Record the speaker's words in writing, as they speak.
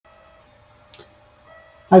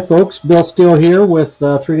Hi folks, Bill Steele here with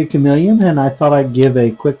 3DChameleon, and I thought I'd give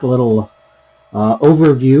a quick little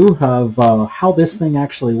overview of how this thing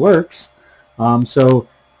actually works. So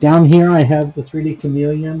down here I have the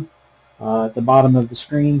 3DChameleon at the bottom of the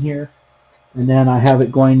screen here, and then I have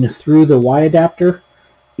it going through the Y adapter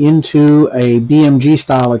into a BMG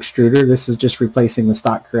style extruder. This is just replacing the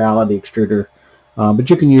stock Creality extruder, but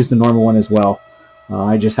you can use the normal one as well.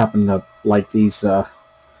 I just happen to like these, and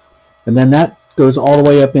then that goes all the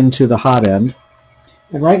way up into the hot end,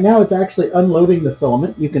 and right now it's actually unloading the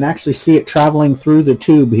filament. You can actually see it traveling through the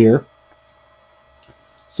tube here.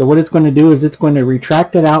 So what it's going to do is it's going to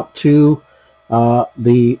retract it out to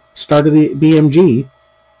the start of the BMG,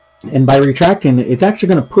 and by retracting it, it's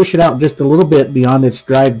actually going to push it out just a little bit beyond its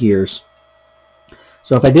drive gears.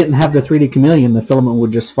 So if I didn't have the 3DChameleon, the filament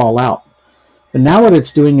would just fall out. But now what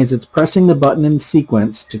it's doing is it's pressing the button in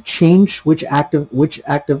sequence to change which active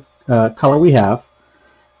color we have.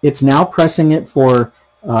 It's now pressing it for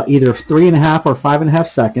either 3.5 or 5.5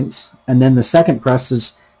 seconds, and then the second press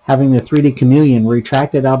is having the 3DChameleon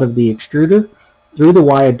retracted out of the extruder through the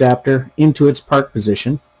Y adapter into its park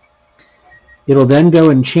position. It'll then go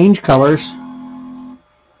and change colors.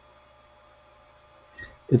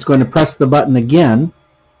 It's going to press the button again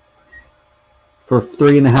for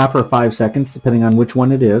 3.5 or 5 seconds, depending on which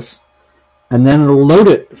one it is, and then it'll load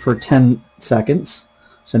it for 10 seconds.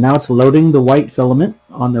 So now it's loading the white filament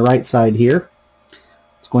on the right side here.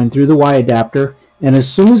 It's going through the Y adapter, and as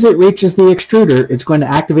soon as it reaches the extruder, it's going to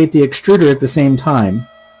activate the extruder at the same time.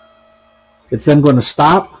 It's then going to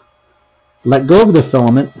stop, let go of the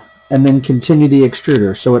filament, and then continue the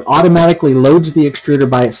extruder. So it automatically loads the extruder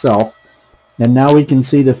by itself, and now we can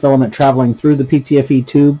see the filament traveling through the PTFE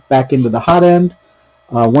tube back into the hot end.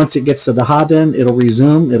 Once it gets to the hot end, it'll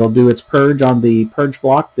resume. It'll do its purge on the purge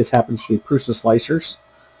block. This happens to be Prusa slicers.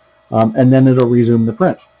 And then it'll resume the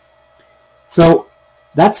print. So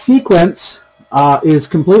that sequence is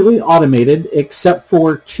completely automated except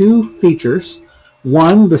for two features.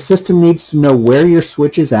 One, the system needs to know where your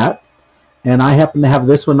switch is at, and I happen to have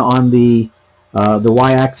this one on the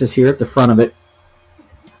Y-axis here at the front of it,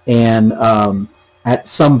 and at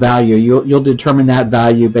some value. You'll determine that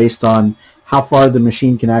value based on how far the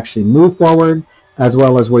machine can actually move forward, as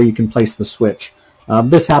well as where you can place the switch.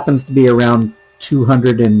 This happens to be around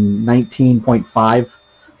 219.5,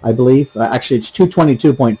 I believe. Actually, it's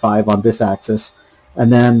 222.5 on this axis.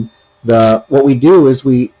 And then what we do is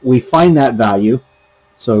we find that value,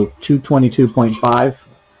 so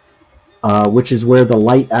 222.5, which is where the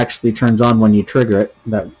light actually turns on when you trigger it,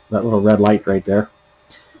 that little red light right there.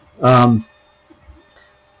 And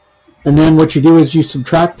then what you do is you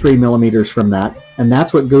subtract 3 millimeters from that, and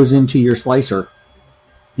that's what goes into your slicer.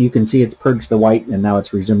 You can see it's purged the white, and now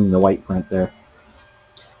it's resuming the white print there.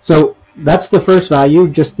 So that's the first value,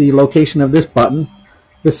 just the location of this button.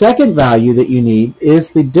 The second value that you need is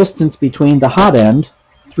the distance between the hot end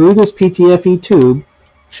through this PTFE tube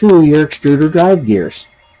to your extruder drive gears.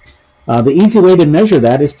 The easy way to measure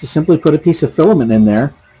that is to simply put a piece of filament in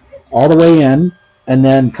there all the way in, and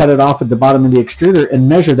then cut it off at the bottom of the extruder and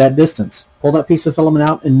measure that distance. Pull that piece of filament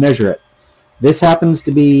out and measure it. This happens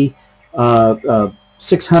to be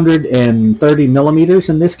 630 millimeters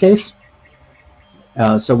in this case.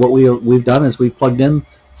 So what we've done is we've plugged in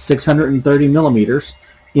 630 millimeters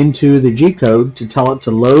into the G-code to tell it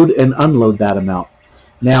to load and unload that amount.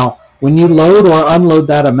 Now, when you load or unload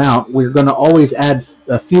that amount, we're going to always add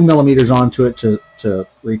a few millimeters onto it to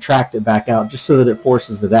retract it back out, just so that it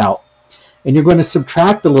forces it out. And you're going to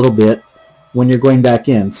subtract a little bit when you're going back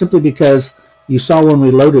in, simply because you saw when we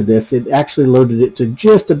loaded this, it actually loaded it to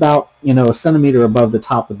just about, a centimeter above the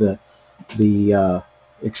top of the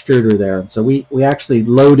extruder there. So we actually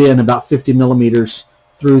load in about 50 millimeters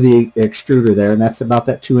through the extruder there, and that's about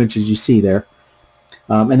that 2 inches you see there.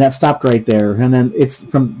 And that stopped right there. And then it's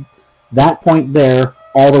from that point there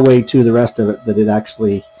all the way to the rest of it that it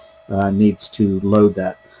actually needs to load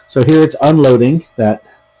that. So here it's unloading that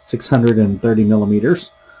 630 millimeters.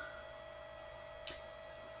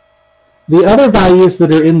 The other values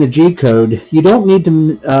that are in the G-code, you don't need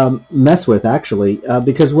to mess with, actually,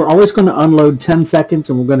 because we're always going to unload 10 seconds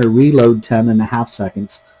and we're going to reload 10.5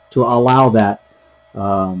 seconds to allow that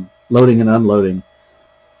loading and unloading.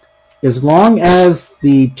 As long as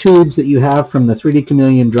the tubes that you have from the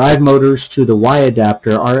 3DChameleon drive motors to the Y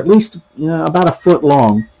adapter are at least about a foot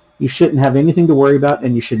long, you shouldn't have anything to worry about,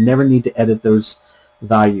 and you should never need to edit those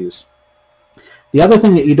values. The other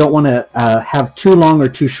thing that you don't want to have too long or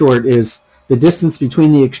too short is the distance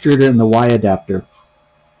between the extruder and the Y adapter.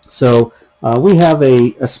 So we have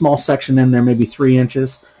a small section in there, maybe 3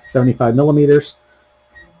 inches, 75 millimeters.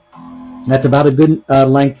 That's about a good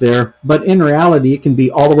length there, but in reality it can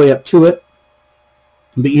be all the way up to it,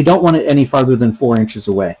 but you don't want it any farther than 4 inches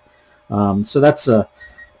away. So that's a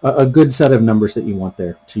good set of numbers that you want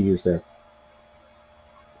there to use there.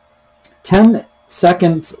 10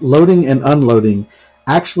 seconds loading and unloading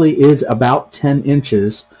actually is about 10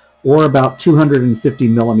 inches or about 250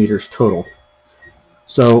 millimeters total.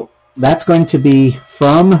 So that's going to be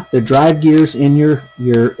from the drive gears in your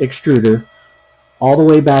extruder all the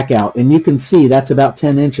way back out, and you can see that's about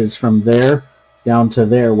 10 inches from there down to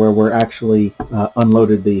there where we're actually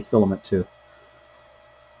unloaded the filament to.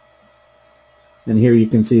 And here you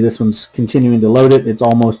can see this one's continuing to load it. It's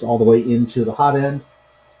almost all the way into the hot end.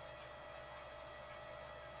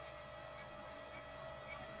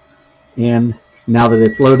 And now that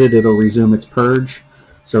it's loaded, it'll resume its purge.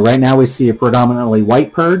 So right now we see a predominantly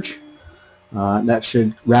white purge. That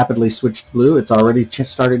should rapidly switch to blue. It's already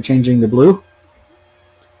started changing to blue.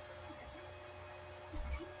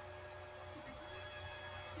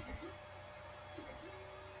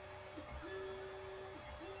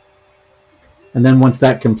 And then once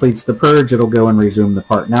that completes the purge, it'll go and resume the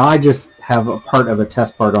part. Now I just have a part of a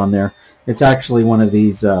test part on there. It's actually one of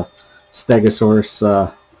these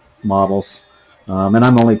Stegosaurus models. And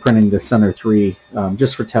I'm only printing the center 3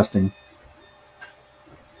 just for testing.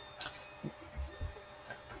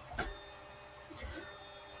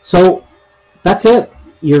 So that's it.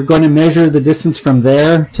 You're going to measure the distance from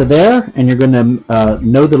there to there, and you're going to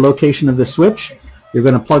know the location of the switch. You're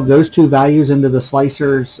going to plug those 2 values into the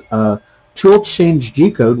slicer's Tool Change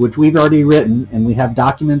GCode, which we've already written, and we have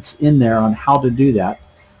documents in there on how to do that.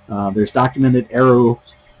 There's documented arrows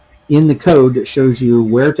in the code that shows you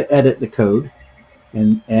where to edit the code,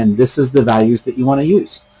 and this is the values that you want to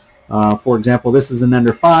use. For example, this is an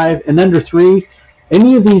Ender 5. An Ender 3,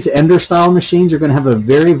 any of these Ender style machines are going to have a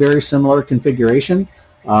very, very similar configuration.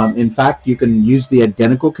 In fact, you can use the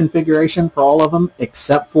identical configuration for all of them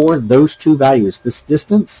except for those 2 values, this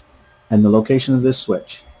distance and the location of this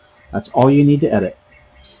switch. That's all you need to edit.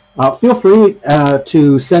 Feel free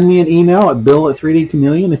to send me an email at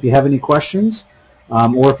bill@3DChameleon if you have any questions,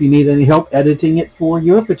 or if you need any help editing it for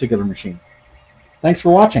your particular machine. Thanks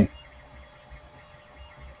for watching.